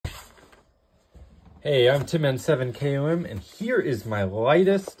Hey, I'm Tim N7KOM, and here is my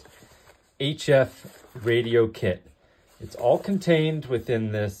lightest HF radio kit. It's all contained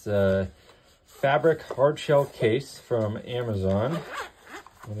within this fabric hardshell case from Amazon.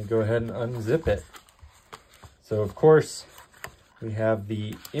 I'm going to go ahead and unzip it. So, of course, we have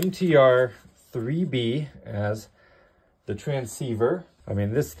the MTR3B as the transceiver. I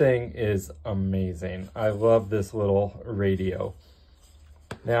mean, this thing is amazing. I love this little radio.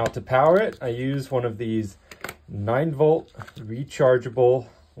 Now, to power it, I use one of these 9-volt rechargeable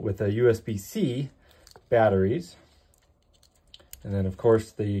with a USB-C batteries. And then, of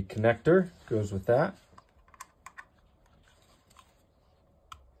course, the connector goes with that.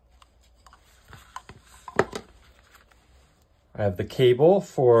 I have the cable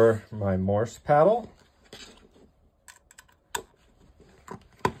for my Morse paddle.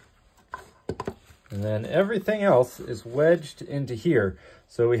 And then everything else is wedged into here.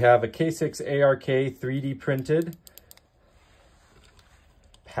 So we have a K6 ARK 3D printed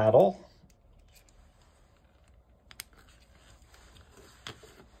paddle.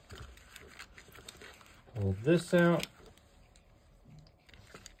 Pull this out.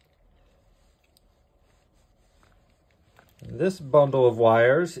 And this bundle of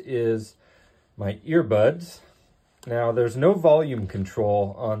wires is my earbuds. Now, there's no volume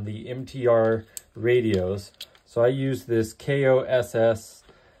control on the MTR radios, so I use this KOSS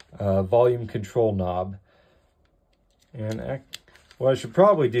volume control knob. And what I should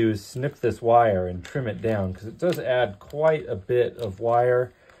probably do is snip this wire and trim it down, because it does add quite a bit of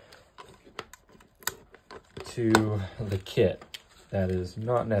wire to the kit that is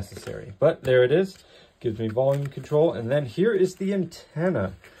not necessary. But there it is. Gives me volume control. And then here is the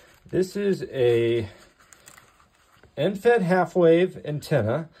antenna. This is a end-fed half-wave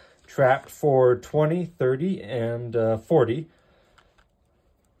antenna trapped for 20, 30, and 40.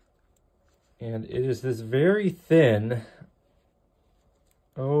 And it is this very thin,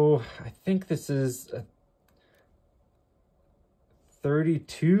 I think this is a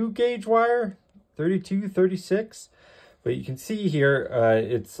 32 gauge wire, 32, 36. But you can see here,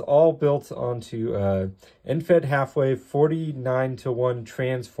 it's all built onto end-fed half-wave 49-to-1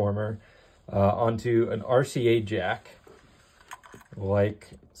 transformer onto an RCA jack,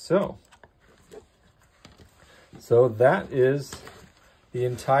 like so. So that is the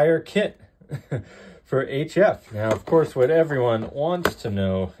entire kit for HF. Now, of course, what everyone wants to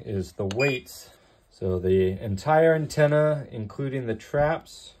know is the weights. So the entire antenna, including the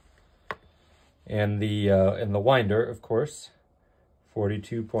traps and the winder, of course,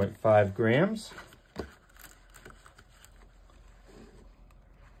 42.5 grams.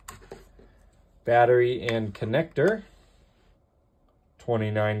 Battery and connector,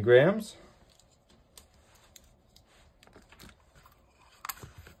 29 grams.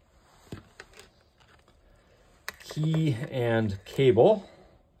 Key and cable,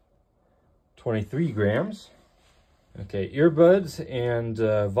 23 grams. Okay, earbuds and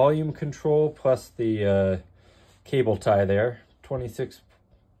volume control plus the cable tie there, 26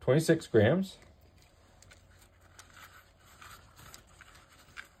 grams.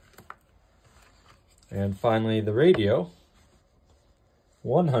 And finally, the radio,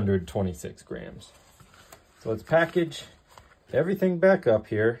 126 grams. So let's package everything back up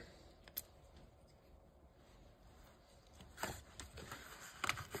here.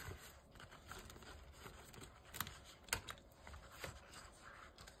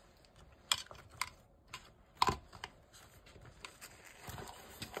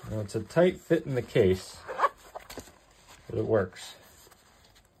 Now, it's a tight fit in the case, but it works.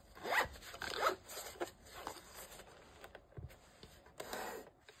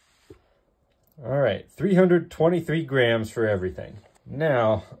 All right, 323 grams for everything.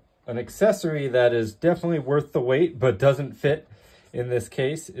 Now, an accessory that is definitely worth the weight but doesn't fit in this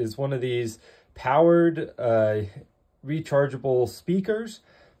case is one of these powered rechargeable speakers.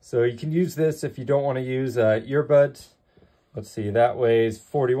 So you can use this if you don't want to use earbuds. Let's see, that weighs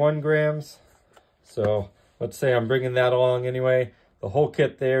 41 grams. So let's say I'm bringing that along anyway. The whole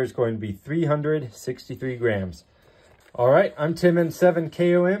kit there is going to be 363 grams. All right, I'm Tim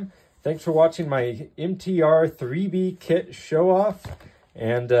N7KOM. Thanks for watching my MTR3B kit show off.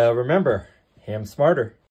 And remember, ham smarter.